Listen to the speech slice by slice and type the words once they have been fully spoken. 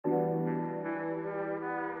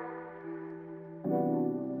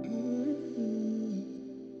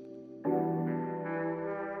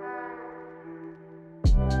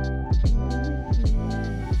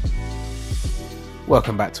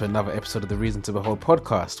Welcome back to another episode of the Reason to Behold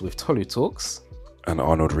podcast with Tolu Talks and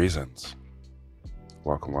Arnold Reasons.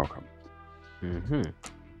 Welcome.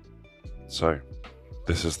 So,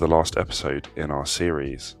 this is the last episode in our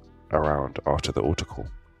series around After the Article.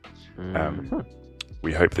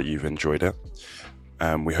 We hope that you've enjoyed it.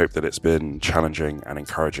 We hope that it's been challenging and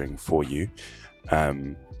encouraging for you.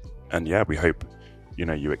 And yeah, we hope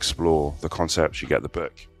you explore the concepts, you get the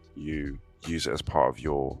book, you use it as part of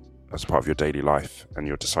your daily life and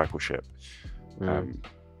your discipleship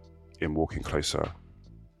in walking closer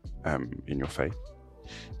in your faith.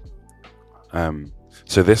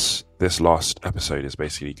 So this last episode is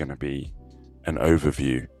basically going to be an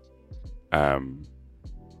overview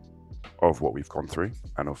of what we've gone through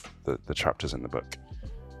and of the chapters in the book.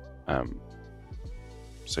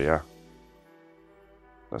 So yeah,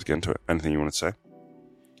 let's get into it. Anything you want to say?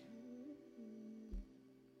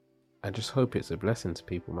 I just hope it's a blessing to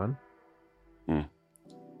people, man.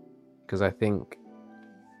 Because I think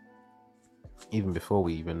even before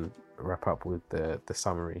we even wrap up with the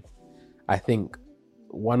summary, I think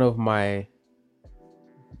one of my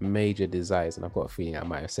major desires, and I've got a feeling I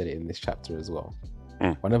might have said it in this chapter as well,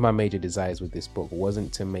 one of my major desires with this book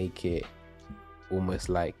wasn't to make it almost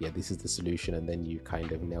like, yeah, this is the solution and then you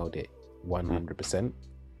kind of nailed it 100%.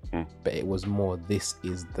 But it was more, this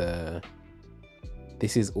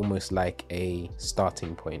is almost like a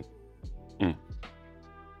starting point,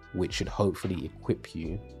 which should hopefully equip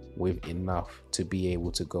you with enough to be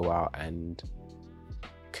able to go out and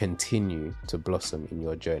continue to blossom in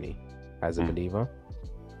your journey as a believer.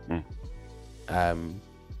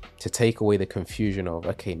 To take away the confusion of,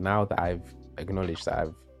 okay, now that I've acknowledged that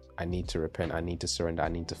I need to repent, I need to surrender, I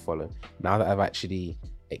need to follow. Now that I've actually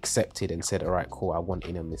accepted and said, all right, cool, I want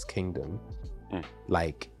in on this kingdom.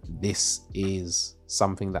 Like, this is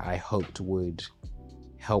something that I hoped would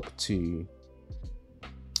help to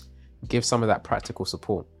give some of that practical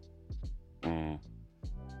support.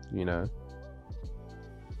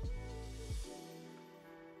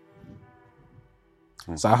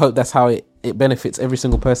 So I hope that's how it benefits every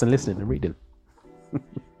single person listening and reading.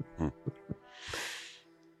 And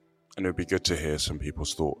it would be good to hear some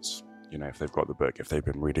people's thoughts, if they've got the book, if they've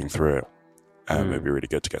been reading through it. It'd be really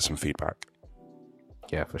good to get some feedback.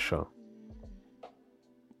 Yeah, for sure.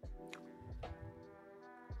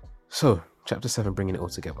 So, chapter 7, bringing it all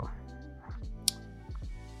together.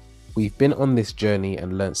 We've been on this journey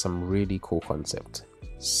and learnt some really cool concepts.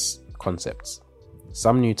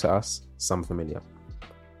 Some new to us, some familiar.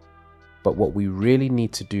 But what we really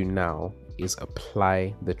need to do now is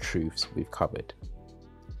apply the truths we've covered.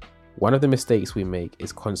 One of the mistakes we make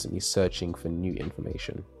is constantly searching for new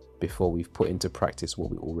information before we've put into practice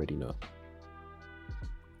what we already know.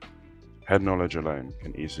 Head knowledge alone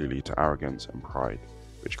can easily lead to arrogance and pride,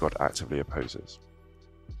 which God actively opposes.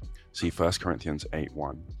 See 1 Corinthians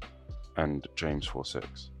 8:1 and James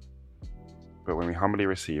 4:6. But when we humbly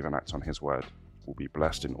receive and act on his word, we'll be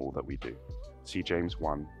blessed in all that we do. See James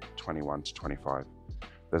 1:21-25.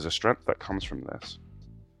 There's a strength that comes from this.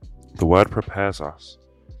 The word prepares us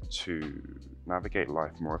to navigate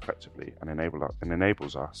life more effectively and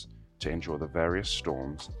enables us to endure the various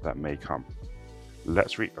storms that may come.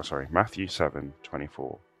 Let's read Matthew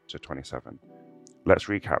 7:24-27. Let's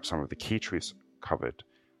recap some of the key truths covered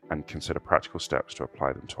and consider practical steps to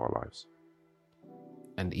apply them to our lives.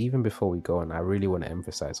 And even before we go on, I really want to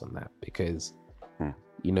emphasize on that because,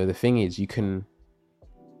 the thing is, you can,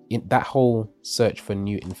 in that whole search for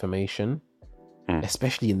new information,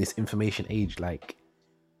 especially in this information age, like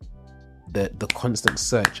the constant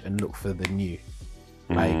search and look for the new,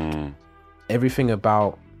 like everything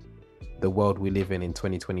about the world we live in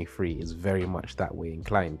 2023 is very much that way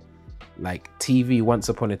inclined. Like TV, once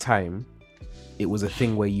upon a time, it was a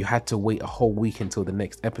thing where you had to wait a whole week until the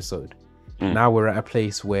next episode. Now we're at a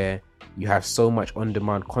place where you have so much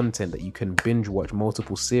on-demand content that you can binge watch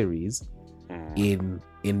multiple series in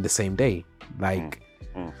the same day.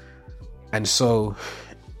 And so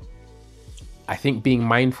I think being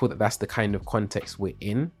mindful that that's the kind of context we're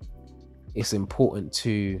in, it's important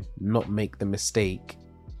to not make the mistake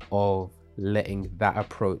of letting that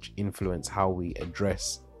approach influence how we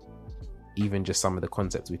address even just some of the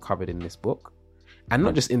concepts we've covered in this book. And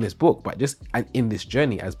not just in this book, but just in this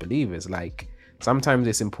journey as believers. Like, sometimes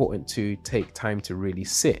it's important to take time to really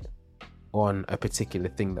sit on a particular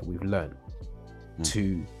thing that we've learned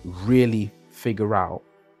to really figure out,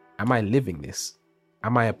 am I living this?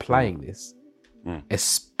 Am I applying this?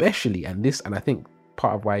 Especially, and I think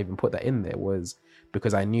part of why I even put that in there was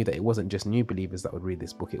because I knew that it wasn't just new believers that would read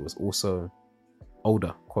this book. It was also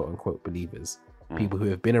older, quote unquote, believers People who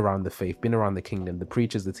have been around the faith, been around the kingdom, the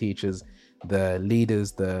preachers, the teachers, the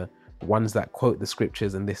leaders, the ones that quote the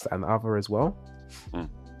scriptures and this and other as well.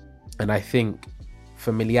 And I think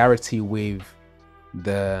familiarity with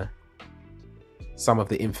some of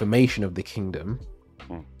the information of the kingdom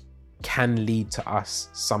can lead to us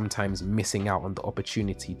sometimes missing out on the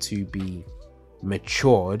opportunity to be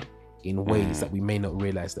matured in ways that we may not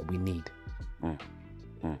realize that we need.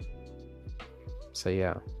 So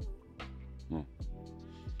yeah.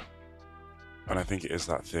 And I think it is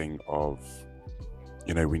that thing of,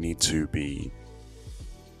 we need to be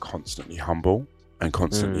constantly humble and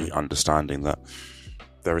constantly understanding that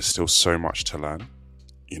there is still so much to learn.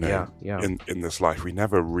 In this life, we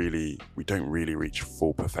don't really reach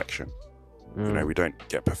full perfection. We don't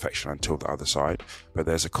get perfection until the other side, but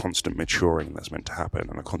there's a constant maturing that's meant to happen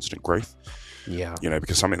and a constant growth.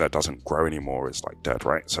 Because something that doesn't grow anymore is like dead,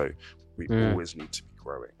 right? So we always need to be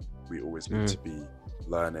growing. We always need to be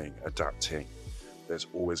learning, adapting. There's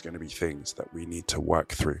always going to be things that we need to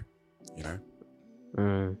work through,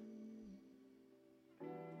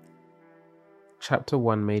 Chapter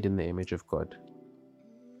 1, made in the image of God.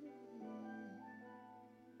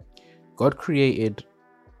 God created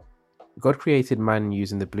man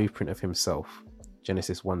using the blueprint of himself,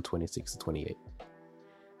 Genesis 1:26-28.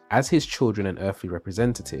 As his children and earthly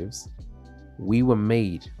representatives, we were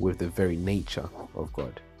made with the very nature of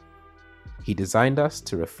God. He designed us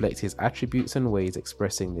to reflect his attributes and ways,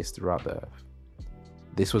 expressing this throughout the earth.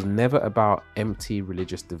 This was never about empty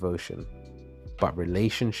religious devotion, but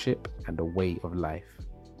relationship and a way of life.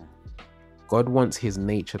 God wants his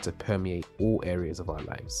nature to permeate all areas of our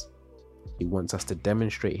lives. He wants us to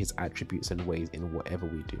demonstrate his attributes and ways in whatever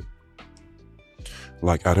we do.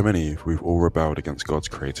 Like Adam and Eve, we've all rebelled against God's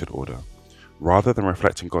created order. Rather than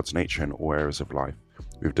reflecting God's nature in all areas of life,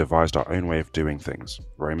 we've devised our own way of doing things.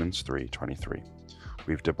 Romans 3:23.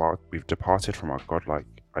 We've departed from our godlike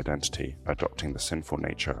identity, adopting the sinful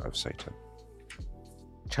nature of Satan.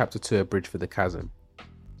 Chapter 2, a bridge for the chasm.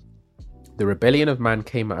 The rebellion of man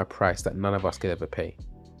came at a price that none of us could ever pay.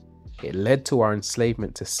 It led to our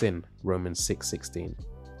enslavement to sin, Romans 6:16,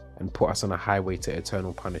 and put us on a highway to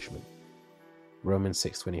eternal punishment. Romans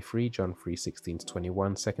 6:23, John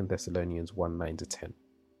 3:16-21, 2 Thessalonians 1:9-10.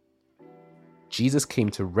 Jesus came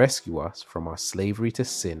to rescue us from our slavery to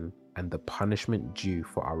sin and the punishment due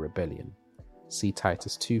for our rebellion. See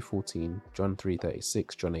Titus 2:14, John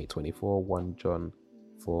 3:36, John 8:24, 1 John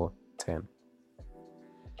 4:10.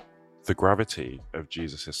 The gravity of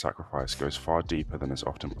Jesus' sacrifice goes far deeper than is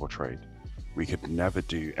often portrayed. We could never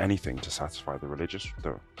do anything to satisfy the righteous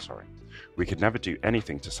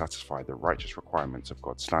requirements of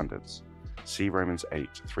God's standards. See Romans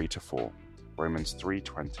 8:3-4, Romans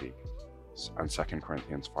 3:20, and 2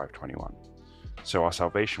 Corinthians 5:21. So our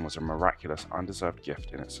salvation was a miraculous, undeserved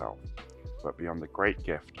gift in itself. But beyond the great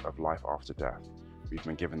gift of life after death, we've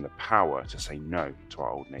been given the power to say no to our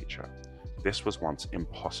old nature. This was once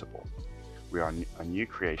impossible. We are a new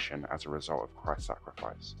creation as a result of Christ's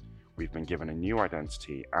sacrifice. We've been given a new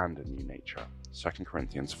identity and a new nature. 2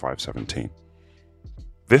 Corinthians 5:17.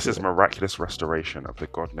 This is miraculous restoration of the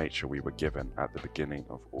God nature we were given at the beginning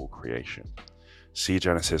of all creation. See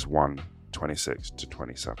Genesis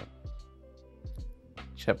 1:26-27.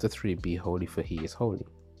 Chapter 3, be holy for he is holy.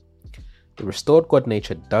 The restored God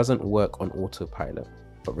nature doesn't work on autopilot,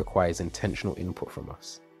 but requires intentional input from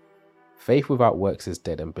us. Faith without works is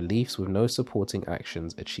dead, and beliefs with no supporting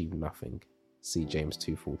actions achieve nothing. See James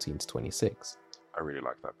 2:14-26. I really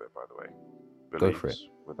like that bit, by the way. Go for it. Beliefs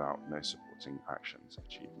without no supporting actions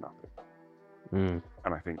achieve nothing.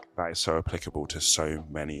 And I think that is so applicable to so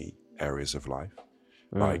many areas of life.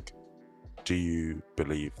 Like, do you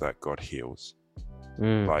believe that God heals?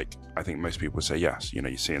 Like, I think most people say yes,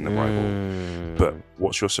 you see it in the Bible, but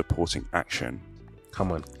what's your supporting action?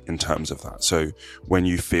 Come on. In terms of that. So when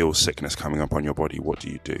you feel sickness coming up on your body, what do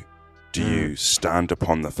you do? Do you stand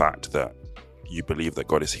upon the fact that you believe that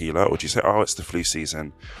God is healer, or do you say, oh, it's the flu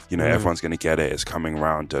season, everyone's going to get it, it's coming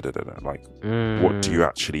around, like, what do you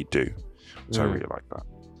actually do? So I really like that.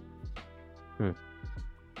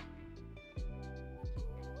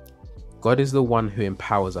 God is the one who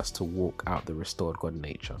empowers us to walk out the restored God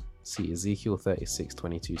nature. See Ezekiel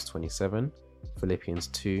 36:22-27, Philippians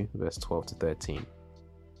 2:12-13.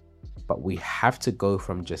 But we have to go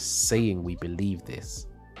from just saying we believe this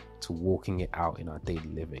to walking it out in our daily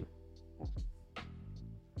living.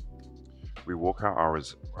 We walk out our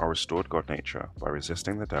restored God nature by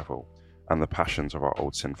resisting the devil and the passions of our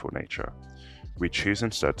old sinful nature. We choose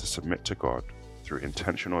instead to submit to God through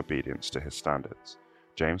intentional obedience to his standards.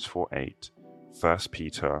 James 4:8, 1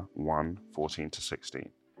 Peter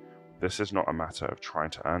 1:14-16. This is not a matter of trying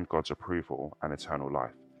to earn God's approval and eternal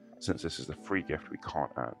life, since this is a free gift we can't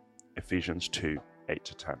earn. Ephesians 2,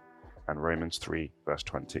 8-10, and Romans 3, verse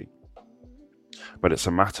 20. But it's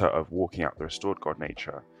a matter of walking out the restored God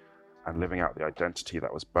nature and living out the identity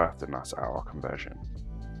that was birthed in us at our conversion.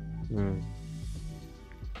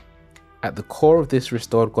 At the core of this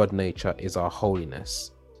restored God nature is our holiness,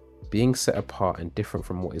 being set apart and different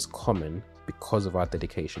from what is common because of our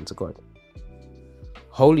dedication to God.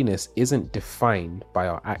 Holiness isn't defined by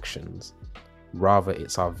our actions, rather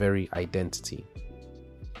it's our very identity.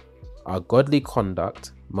 Our godly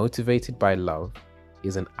conduct, motivated by love,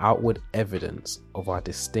 is an outward evidence of our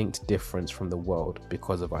distinct difference from the world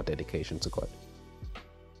because of our dedication to God.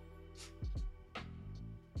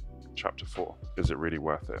 Chapter 4. Is it really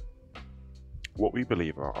worth it? What we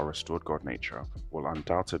believe are our restored God nature will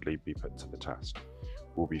undoubtedly be put to the test.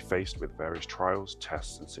 We'll be faced with various trials,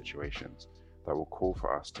 tests, and situations that will call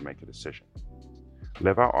for us to make a decision.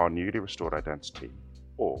 Live out our newly restored identity,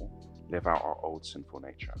 or live out our old sinful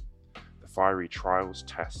nature. The fiery trials,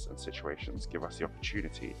 tests, and situations give us the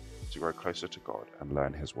opportunity to grow closer to God and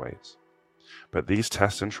learn His ways. But these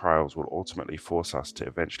tests and trials will ultimately force us to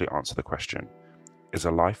eventually answer the question, is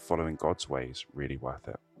a life following God's ways really worth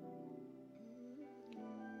it?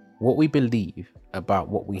 What we believe about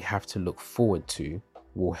what we have to look forward to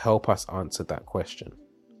will help us answer that question.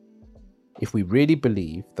 If we really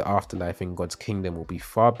believe the afterlife in God's kingdom will be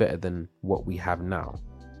far better than what we have now,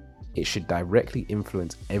 it should directly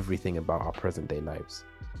influence everything about our present day lives.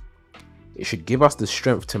 It should give us the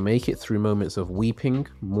strength to make it through moments of weeping,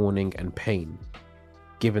 mourning, and pain,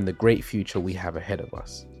 given the great future we have ahead of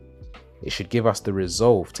us. It should give us the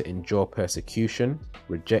resolve to endure persecution,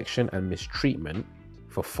 rejection, and mistreatment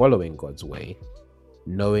for following God's way,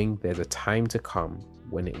 knowing there's a time to come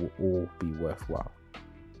when it will all be worthwhile.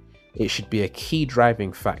 It should be a key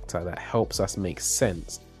driving factor that helps us make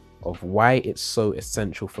sense of why it's so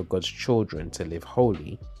essential for God's children to live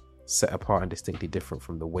holy, set apart and distinctly different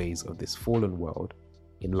from the ways of this fallen world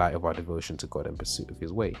in light of our devotion to God and pursuit of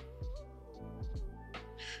His way.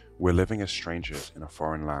 We're living as strangers in a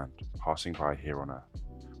foreign land, passing by here on earth,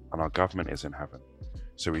 and our government is in heaven.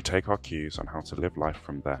 So we take our cues on how to live life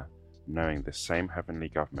from there, knowing this same heavenly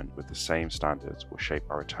government with the same standards will shape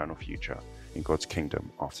our eternal future in God's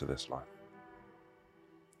kingdom after this life.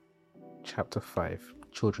 Chapter 5.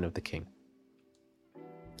 Children of the King.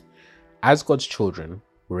 As God's children,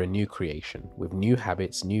 we're a new creation with new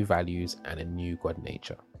habits, new values, and a new God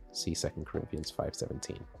nature. See 2 Corinthians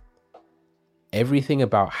 5:17. Everything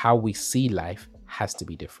about how we see life has to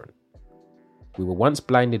be different. We were once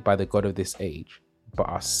blinded by the God of this age, but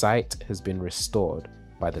our sight has been restored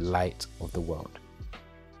by the light of the world.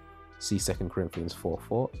 See 2 Corinthians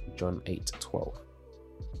 4:4, John 8:12.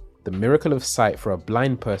 The miracle of sight for a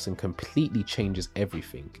blind person completely changes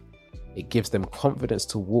everything. It gives them confidence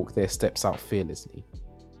to walk their steps out fearlessly.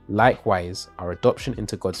 Likewise, our adoption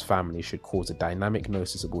into God's family should cause a dynamic,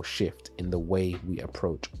 noticeable shift in the way we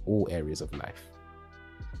approach all areas of life.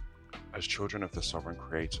 As children of the sovereign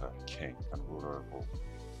Creator, King, and Ruler of all,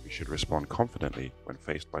 we should respond confidently when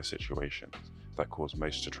faced by situations that cause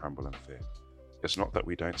most to tremble and fear. It's not that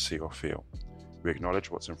we don't see or feel. We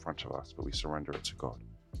acknowledge what's in front of us, but we surrender it to God.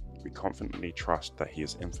 We confidently trust that He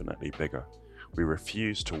is infinitely bigger. We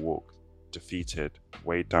refuse to walk defeated,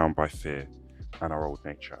 weighed down by fear and our old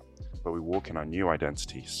nature, but we walk in our new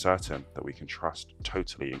identity, certain that we can trust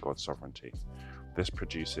totally in God's sovereignty. This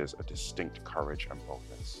produces a distinct courage and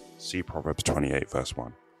boldness. See Proverbs 28, verse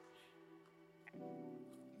 1.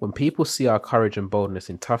 When people see our courage and boldness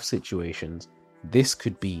in tough situations, this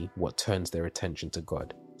could be what turns their attention to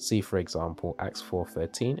God. See, for example, Acts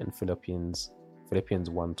 4:13 and Philippians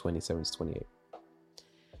 1:27-28.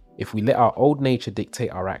 If we let our old nature dictate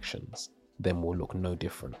our actions, then we'll look no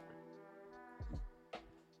different.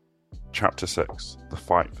 Chapter 6. The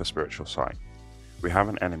fight for spiritual sight. We have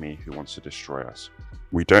an enemy who wants to destroy us.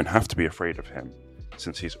 We don't have to be afraid of him,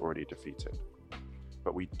 since he's already defeated.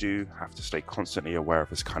 But we do have to stay constantly aware of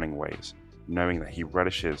his cunning ways, knowing that he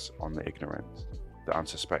relishes on the ignorant, the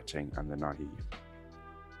unsuspecting, and the naive.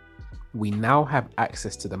 We now have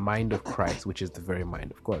access to the mind of Christ, which is the very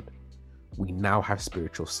mind of God. We now have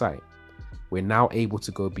spiritual sight. We're now able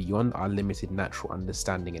to go beyond our limited natural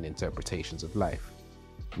understanding and interpretations of life.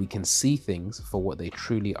 We can see things for what they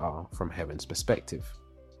truly are from heaven's perspective.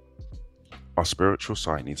 Our spiritual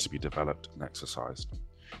sight needs to be developed and exercised.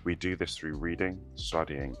 We do this through reading,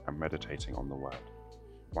 studying, and meditating on the Word.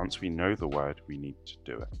 Once we know the Word, we need to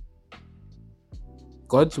do it.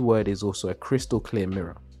 God's Word is also a crystal clear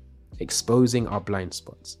mirror, exposing our blind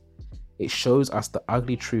spots. It shows us the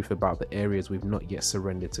ugly truth about the areas we've not yet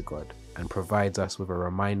surrendered to God and provides us with a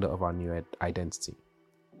reminder of our new identity.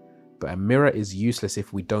 But a mirror is useless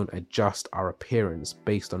if we don't adjust our appearance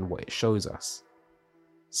based on what it shows us.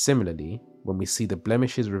 Similarly, when we see the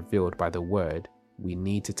blemishes revealed by the word, we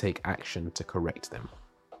need to take action to correct them.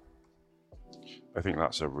 I think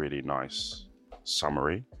that's a really nice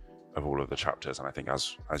summary of all of the chapters. And I think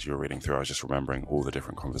as you were reading through, I was just remembering all the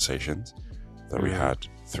different conversations that we had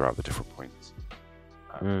throughout the different points.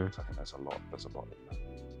 So I think there's a lot in there.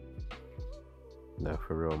 No,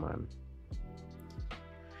 for real, man.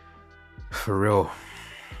 For real.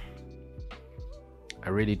 I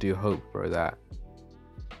really do hope, bro, that,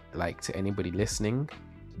 like, to anybody listening,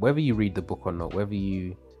 whether you read the book or not, whether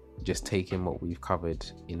you just take in what we've covered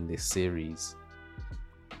in this series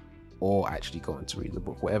or actually go on to read the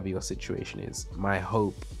book, whatever your situation is, my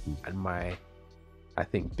hope and my, I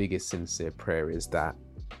think, biggest sincere prayer is that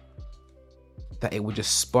it would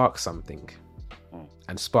just spark something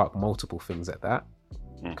and spark multiple things at that.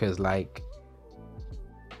 Because, like,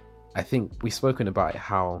 I think we've spoken about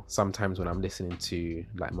how sometimes when I'm listening to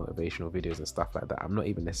like motivational videos and stuff like that, I'm not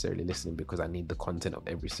even necessarily listening because I need the content of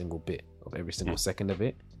every single bit of every single second of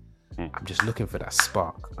it. I'm just looking for that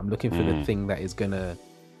spark. I'm looking for the thing that is gonna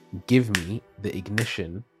give me the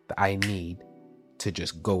ignition that I need to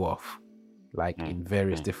just go off, like in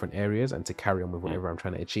various different areas, and to carry on with whatever I'm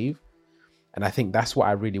trying to achieve. And I think that's what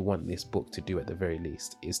I really want this book to do at the very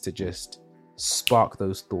least, is to just spark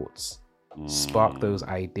those thoughts, spark those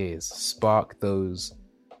ideas, spark those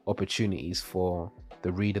opportunities for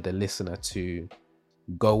the reader, the listener, to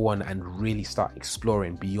go on and really start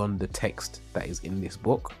exploring beyond the text that is in this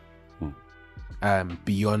book,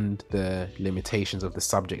 beyond the limitations of the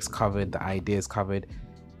subjects covered, the ideas covered.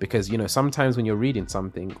 Because, you know, sometimes when you're reading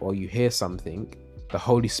something or you hear something, the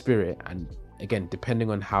Holy Spirit, and again, depending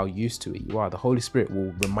on how used to it you are, the Holy Spirit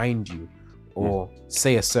will remind you or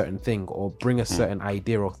say a certain thing or bring a certain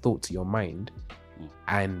idea or thought to your mind.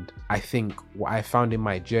 And I think what I found in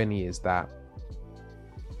my journey is that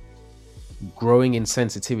growing in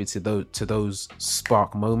sensitivity to those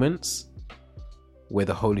spark moments where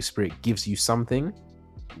the Holy Spirit gives you something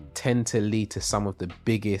tend to lead to some of the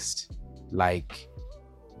biggest, like,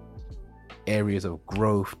 areas of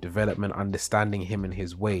growth, development, understanding him and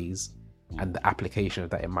his ways, and the application of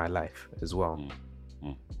that in my life as well.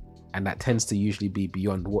 And that tends to usually be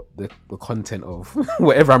beyond what the content of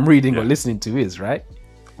whatever I'm reading or listening to is, right?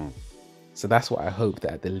 So that's what I hope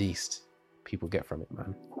that at the least people get from it,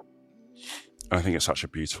 man. I think it's such a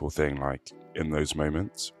beautiful thing, like in those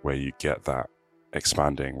moments where you get that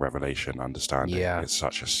expanding revelation, understanding. It's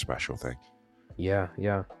such a special thing. Yeah.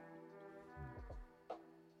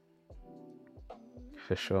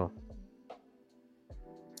 For sure.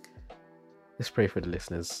 Let's pray for the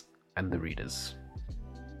listeners and the readers.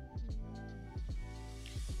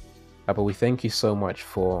 But we thank you so much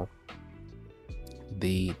for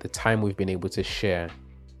the time we've been able to share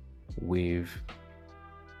with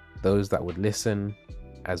those that would listen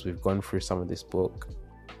as we've gone through some of this book,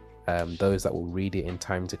 those that will read it in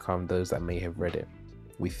time to come, those that may have read it.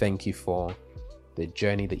 We thank you for the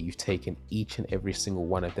journey that you've taken each and every single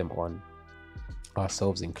one of them on,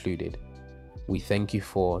 ourselves included. We thank you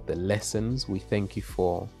for the lessons. We thank you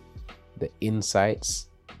for the insights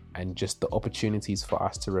and just the opportunities for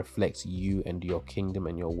us to reflect you and your kingdom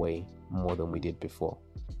and your way more than we did before.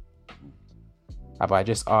 Abba, I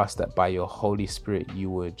just ask that by your Holy Spirit, you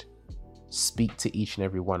would speak to each and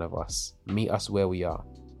every one of us, meet us where we are,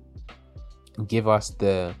 give us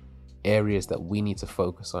the areas that we need to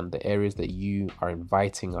focus on, the areas that you are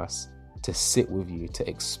inviting us to sit with you, to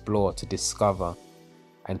explore, to discover,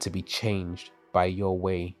 and to be changed by your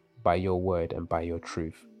way, by your word, and by your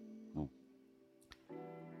truth.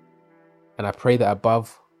 And I pray that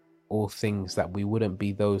above all things, that we wouldn't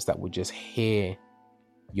be those that would just hear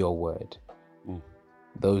your word,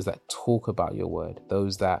 those that talk about your word,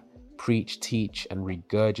 those that preach, teach, and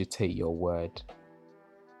regurgitate your word.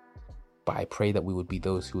 But I pray that we would be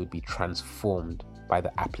those who would be transformed by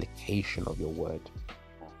the application of your word,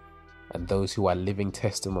 and those who are living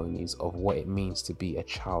testimonies of what it means to be a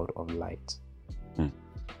child of light.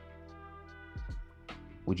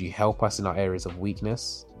 Would you help us in our areas of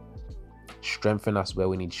weakness, strengthen us where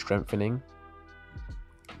we need strengthening,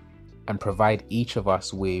 and provide each of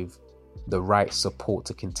us with the right support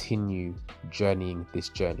to continue journeying this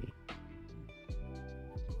journey.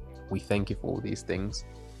 We thank you for all these things,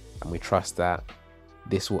 and we trust that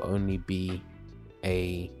this will only be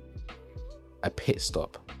a pit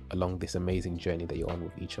stop along this amazing journey that you're on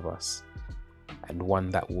with each of us, and one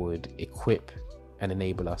that would equip and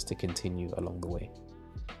enable us to continue along the way.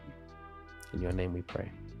 In your name we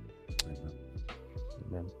pray. Amen.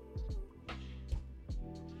 Amen.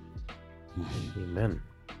 Amen.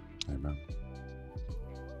 Amen.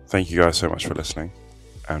 Thank you guys so much for listening,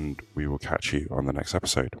 and we will catch you on the next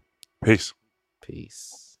episode. Peace.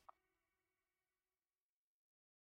 Peace.